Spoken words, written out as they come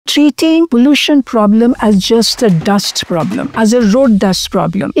treating pollution problem as just a dust problem, as a road dust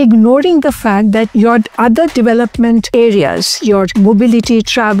problem, ignoring the fact that your other development areas, your mobility,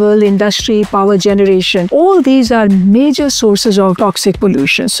 travel, industry, power generation, all these are major sources of toxic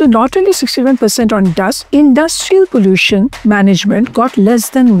pollution. So not only 61% on dust, industrial pollution management got less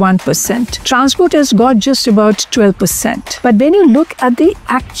than 1%. Transport has got just about 12%. But when you look at the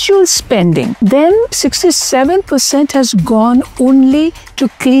actual spending, then 67% has gone only to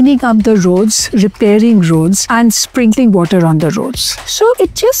cleaning up the roads, repairing roads, and sprinkling water on the roads. So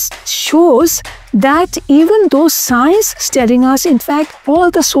it just shows that even though science is telling us, in fact, all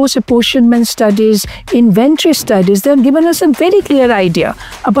the source apportionment studies, inventory studies, they have given us a very clear idea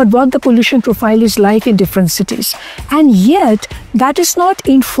about what the pollution profile is like in different cities. And yet, that is not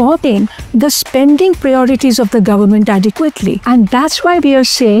informing the spending priorities of the government adequately. And that's why we are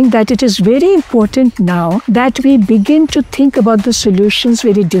saying that it is very important now that we begin to think about the solutions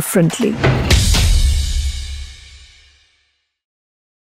very differently.